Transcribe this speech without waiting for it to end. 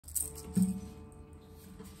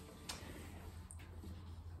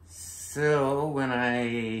So when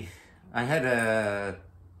I had a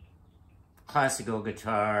classical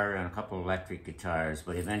guitar and a couple electric guitars,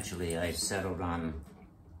 but eventually I settled on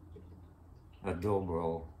a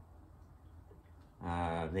dobro.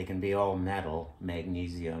 They can be all metal,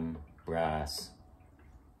 magnesium, brass.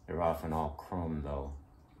 They're often all chrome though.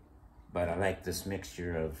 But I like this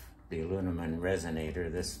mixture of the aluminum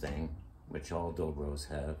resonator, this thing, which all dobros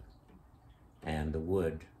have, and the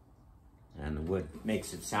wood. And the wood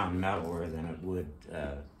makes it sound mellower than it would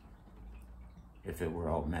if it were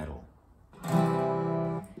all metal.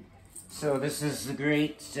 So this is the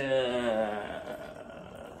great,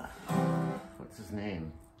 what's his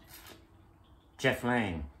name? Jeff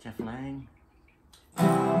Lang. Jeff Lang?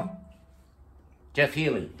 Jeff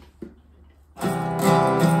Healey.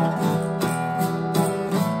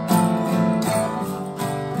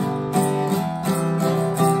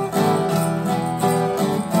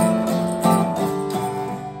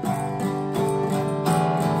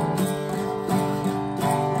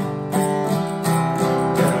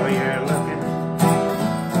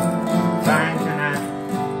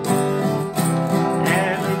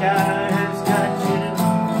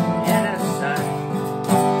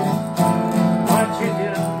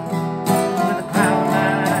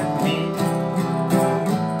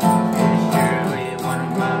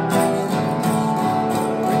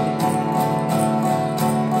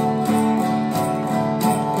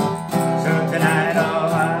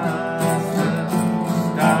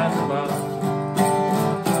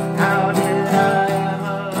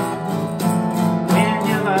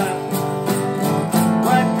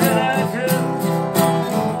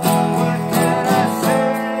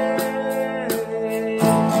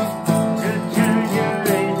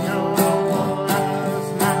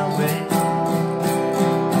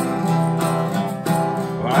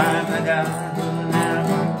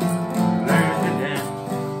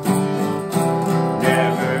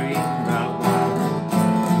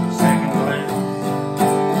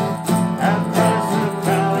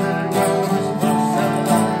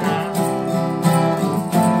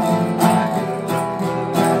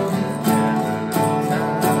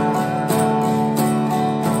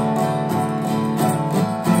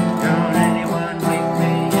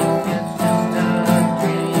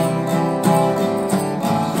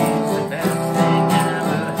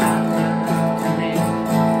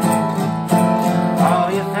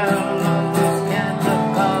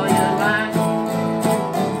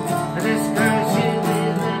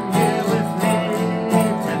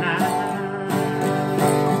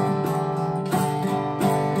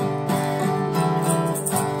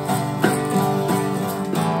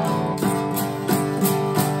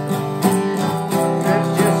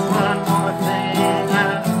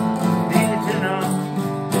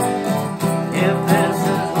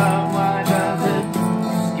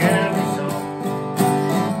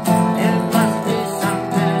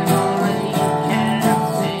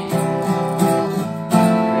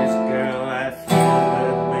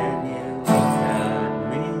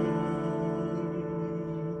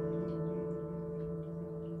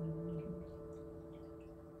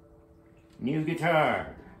 New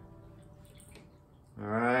guitar.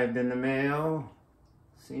 Arrived in the mail.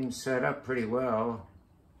 Seems set up pretty well.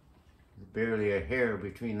 There's barely a hair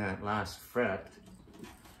between that last fret.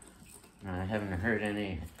 I haven't heard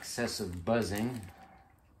any excessive buzzing.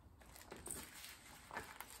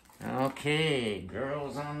 Okay,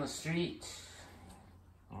 girls on the street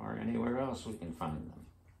or anywhere else we can find them.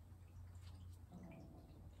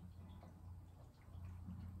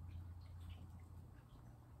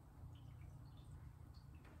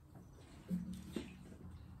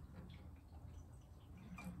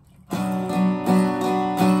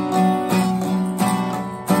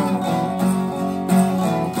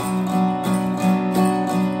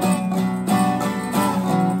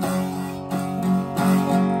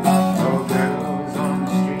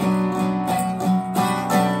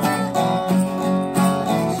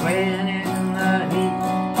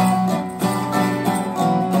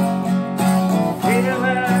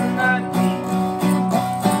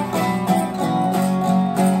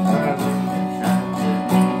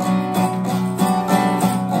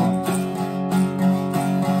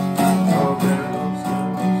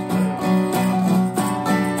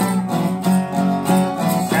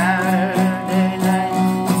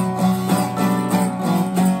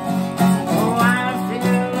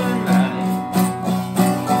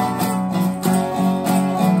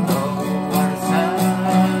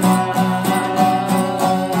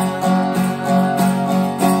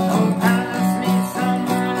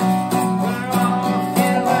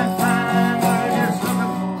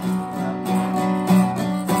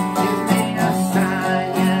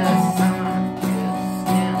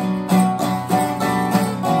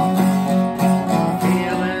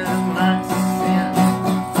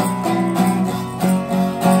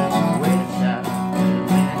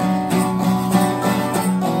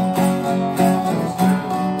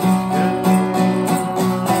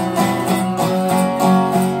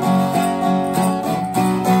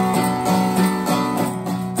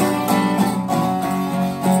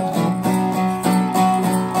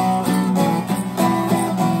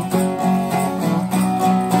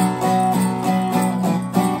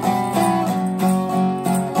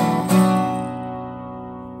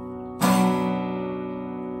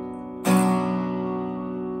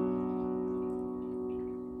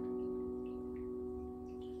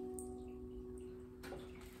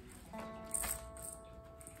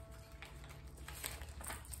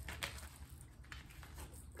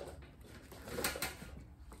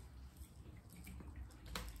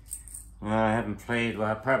 Well, I haven't played,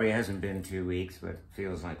 well, it probably hasn't been 2 weeks, but it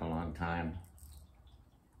feels like a long time.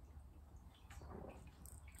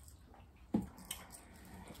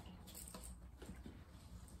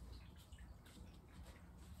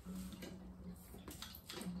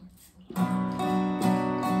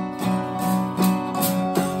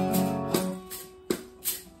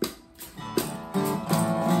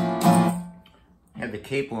 Had the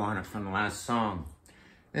capo on it from the last song.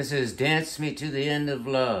 This is Dance Me to the End of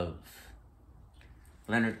Love.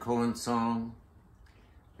 Leonard Cohen song.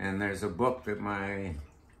 And there's a book that my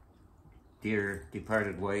dear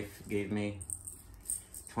departed wife gave me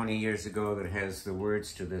 20 years ago that has the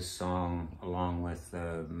words to this song along with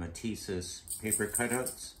Matisse's paper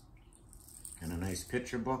cutouts and a nice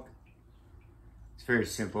picture book. It's very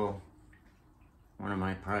simple. One of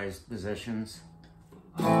my prized possessions.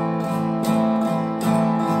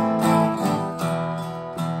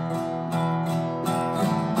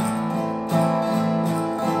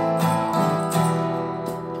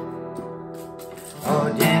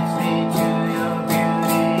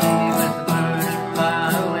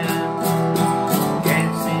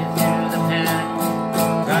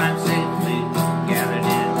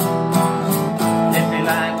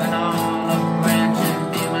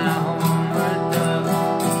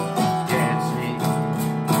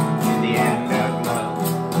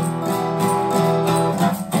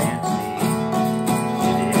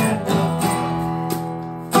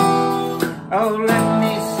 Oh, let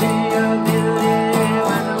me see your beauty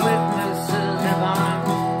when the witnesses are gone.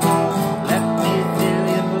 Let me feel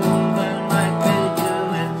you moving like they do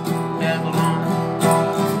in Babylon.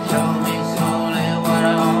 Show me slowly what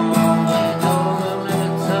I only know the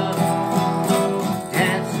limits of.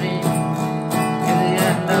 Dance me to the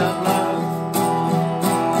end of love.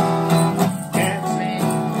 Dance me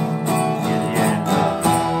to the end of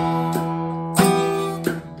love.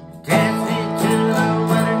 Dance me to the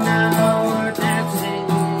wedding now.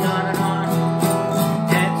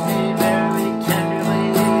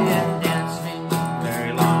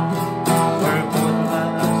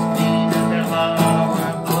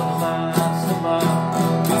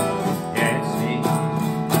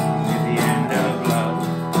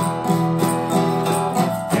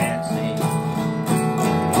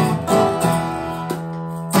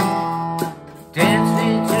 Dance me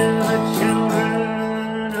to the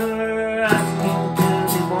children who are asking to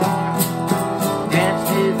be born. Dance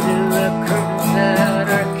me through the curtains that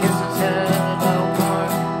our kisses have worn.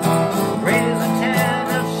 Raise a tent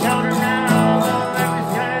of shelter now, though every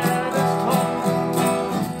thread is torn.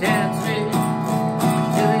 Dance me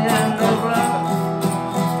to the end of love.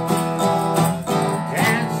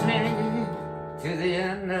 Dance me to the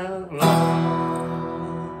end of love.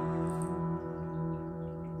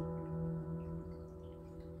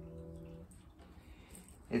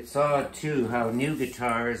 It's odd too how new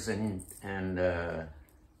guitars and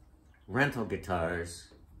rental guitars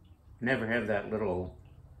never have that little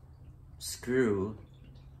screw,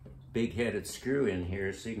 big-headed screw in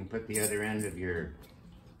here so you can put the other end of your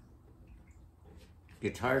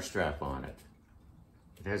guitar strap on it.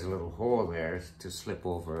 It has a little hole there to slip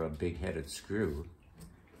over a big-headed screw.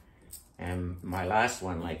 And my last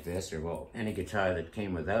one like this, or well, any guitar that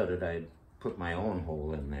came without it, I'd put my own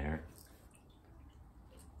hole in there.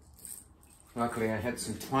 Luckily, I had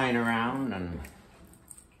some twine around, and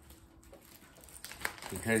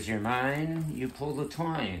because you're mine, you pull the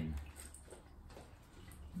twine.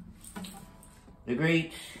 The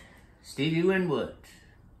great Stevie Winwood.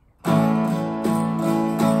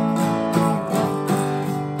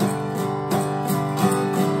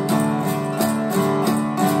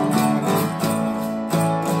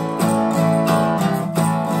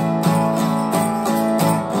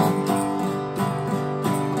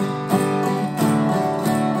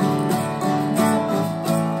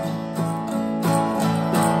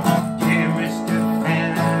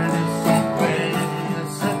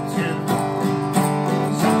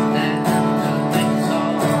 Something to make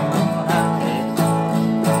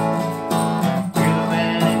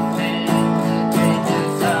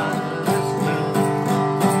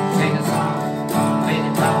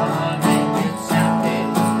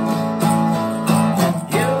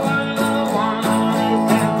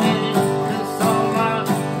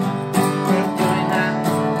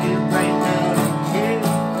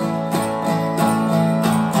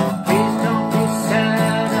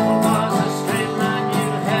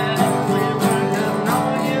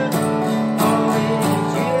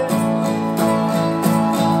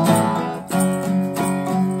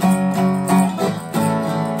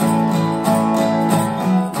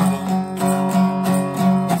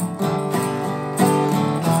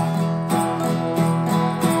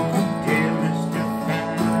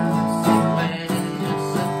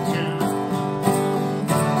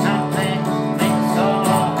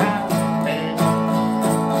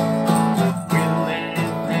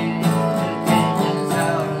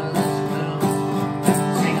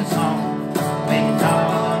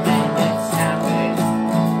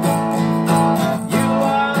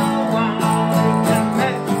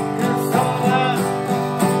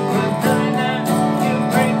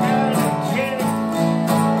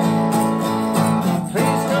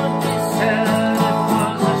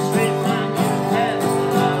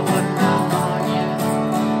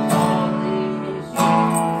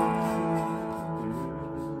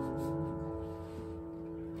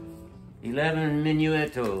 11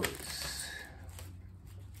 minuetos.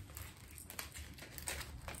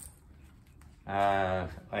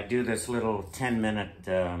 I do this little 10-minute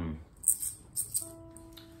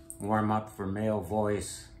warm-up for male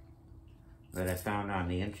voice that I found on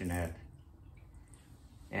the internet.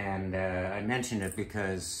 And I mentioned it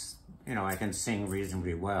because, you know, I can sing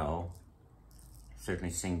reasonably well.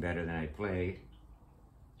 Certainly sing better than I play.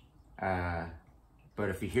 But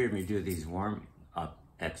if you hear me do these warm-up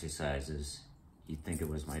exercises, you'd think it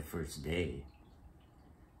was my first day.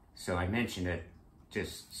 So I mentioned it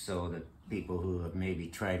just so that people who have maybe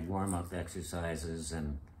tried warm-up exercises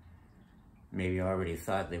and maybe already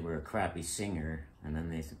thought they were a crappy singer, and then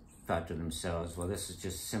they thought to themselves, well, this is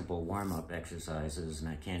just simple warm-up exercises and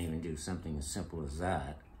I can't even do something as simple as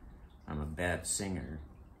that. I'm a bad singer.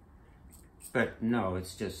 But no,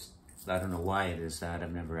 it's just, I don't know why it is that.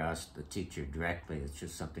 I've never asked the teacher directly. It's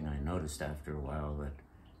just something I noticed after a while, that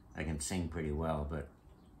I can sing pretty well, but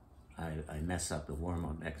I mess up the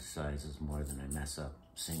warm-up exercises more than I mess up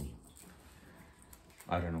singing.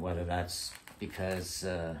 I don't know whether that's because,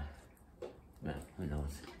 well, who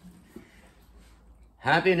knows.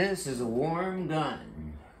 Happiness is a warm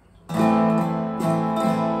gun.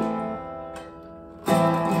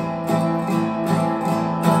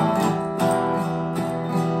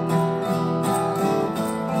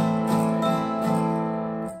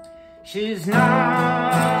 She's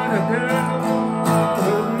not a girl